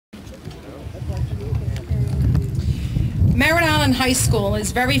Merritt Island High School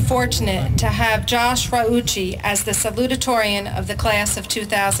is very fortunate to have Josh Raucci as the salutatorian of the class of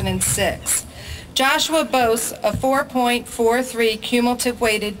 2006. Joshua boasts a 4.43 cumulative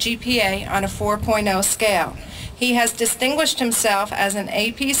weighted GPA on a 4.0 scale. He has distinguished himself as an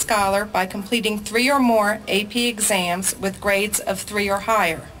AP scholar by completing 3 or more AP exams with grades of 3 or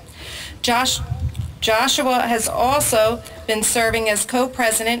higher. Joshua has also been serving as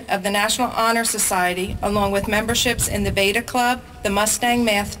co-president of the National Honor Society, along with memberships in the Beta Club, the Mustang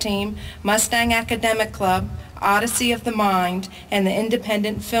Math Team, Mustang Academic Club, Odyssey of the Mind, and the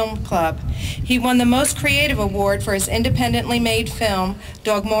Independent Film Club. He won the Most Creative Award for his independently made film,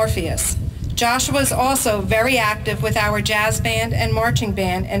 Dog Morpheus. Joshua is also very active with our jazz band and marching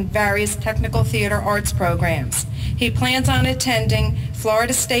band and various technical theater arts programs. He plans on attending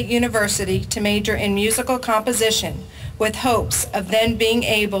Florida State University to major in musical composition, with hopes of then being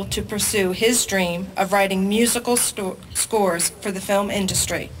able to pursue his dream of writing musical scores for the film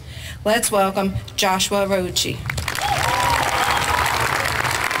industry. Let's welcome Joshua Raucci.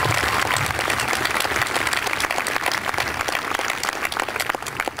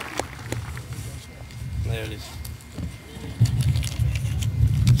 There it is.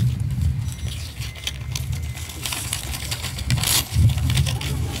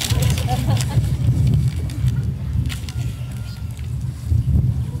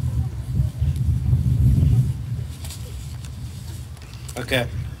 Okay.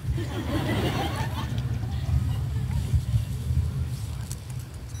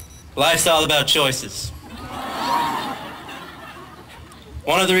 Life's all about choices.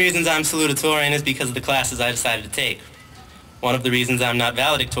 One of the reasons I'm salutatorian is because of the classes I decided to take. One of the reasons I'm not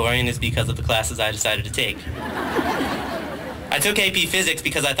valedictorian is because of the classes I decided to take. I took AP Physics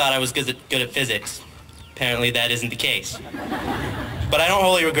because I thought I was good at physics. Apparently that isn't the case. But I don't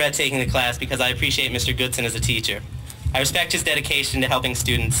wholly regret taking the class because I appreciate Mr. Goodson as a teacher. I respect his dedication to helping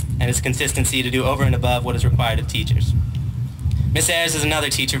students and his consistency to do over and above what is required of teachers. Miss Ayers is another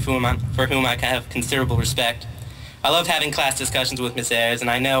teacher for whom I have considerable respect. I love having class discussions with Miss Ayers, and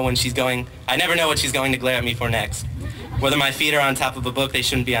I never know what she's going to glare at me for next. Whether my feet are on top of a book they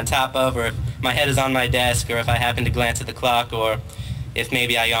shouldn't be on top of, or if my head is on my desk, or if I happen to glance at the clock, or if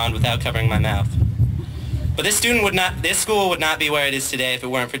maybe I yawned without covering my mouth. But this school would not be where it is today if it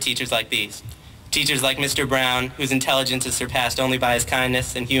weren't for teachers like these. Teachers like Mr. Brown, whose intelligence is surpassed only by his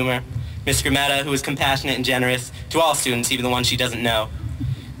kindness and humor. Ms. Grametta, who is compassionate and generous to all students, even the ones she doesn't know.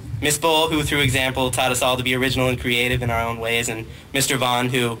 Miss Bull, who through example taught us all to be original and creative in our own ways, and Mr. Vaughn,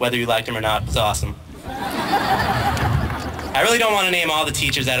 who, whether you liked him or not, was awesome. I really don't want to name all the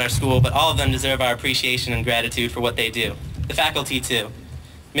teachers at our school, but all of them deserve our appreciation and gratitude for what they do. The faculty, too.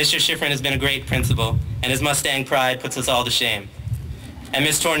 Mr. Shiffrin has been a great principal, and his Mustang pride puts us all to shame. And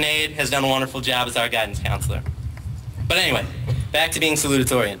Miss Tornade has done a wonderful job as our guidance counselor. But anyway, back to being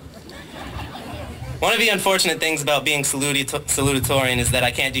salutatorian. One of the unfortunate things about being salutatorian is that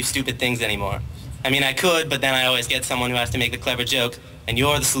I can't do stupid things anymore. I mean, I could, but then I always get someone who has to make the clever joke, and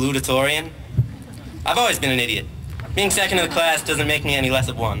you're the salutatorian? I've always been an idiot. Being second in the class doesn't make me any less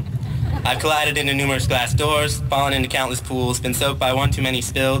of one. I've collided into numerous glass doors, fallen into countless pools, been soaked by one too many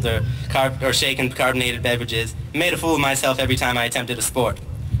spilled or shaken carbonated beverages, and made a fool of myself every time I attempted a sport.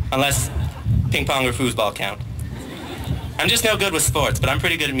 Unless ping pong or foosball count. I'm just no good with sports, but I'm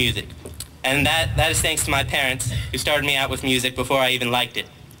pretty good at music. And that is thanks to my parents, who started me out with music before I even liked it.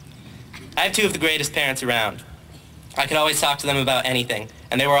 I have two of the greatest parents around. I could always talk to them about anything,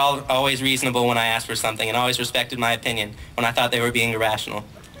 and they were always reasonable when I asked for something, and always respected my opinion when I thought they were being irrational.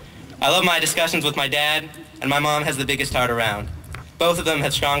 I love my discussions with my dad, and my mom has the biggest heart around. Both of them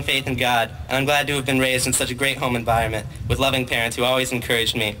have strong faith in God, and I'm glad to have been raised in such a great home environment with loving parents who always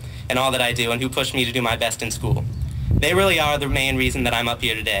encouraged me in all that I do and who pushed me to do my best in school. They really are the main reason that I'm up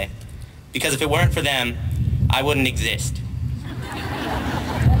here today. Because if it weren't for them, I wouldn't exist.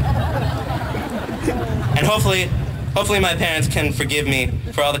 And hopefully my parents can forgive me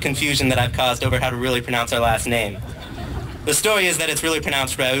for all the confusion that I've caused over how to really pronounce our last name. The story is that it's really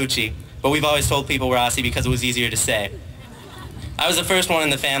pronounced Raucci, but we've always told people Rossi because it was easier to say. I was the first one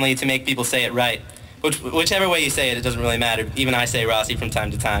in the family to make people say it right. Whichever way you say it, it doesn't really matter. Even I say Rossi from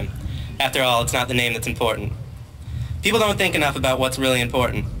time to time. After all, it's not the name that's important. People don't think enough about what's really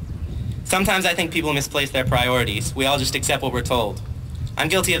important. Sometimes I think people misplace their priorities. We all just accept what we're told. I'm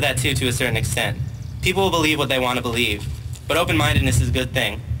guilty of that too, to a certain extent. People will believe what they want to believe, but open-mindedness is a good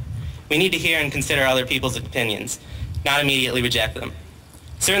thing. We need to hear and consider other people's opinions, not immediately reject them.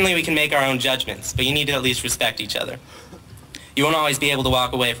 Certainly we can make our own judgments, but you need to at least respect each other. You won't always be able to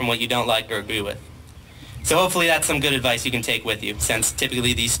walk away from what you don't like or agree with. So hopefully that's some good advice you can take with you, since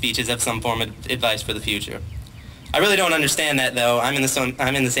typically these speeches have some form of advice for the future. I really don't understand that, though. I'm in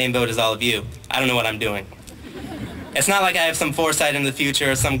the same boat as all of you. I don't know what I'm doing. It's not like I have some foresight in the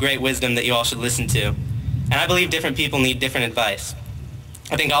future or some great wisdom that you all should listen to. And I believe different people need different advice.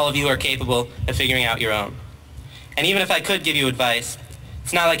 I think all of you are capable of figuring out your own. And even if I could give you advice,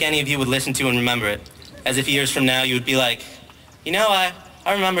 it's not like any of you would listen to and remember it. As if years from now you would be like, you know, I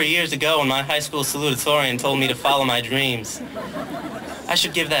remember years ago when my high school salutatorian told me to follow my dreams. I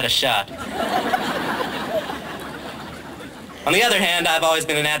should give that a shot. On the other hand, I've always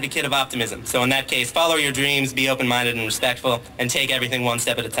been an advocate of optimism. So in that case, follow your dreams, be open-minded and respectful, and take everything one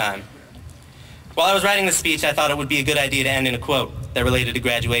step at a time. While I was writing this speech, I thought it would be a good idea to end in a quote that related to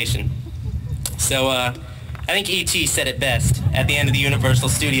graduation. So I think E.T. said it best at the end of the Universal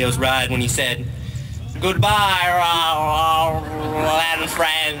Studios ride when he said, "Goodbye, and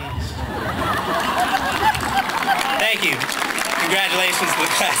friends." Thank you. Congratulations to the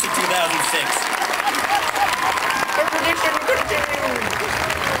class of 2006.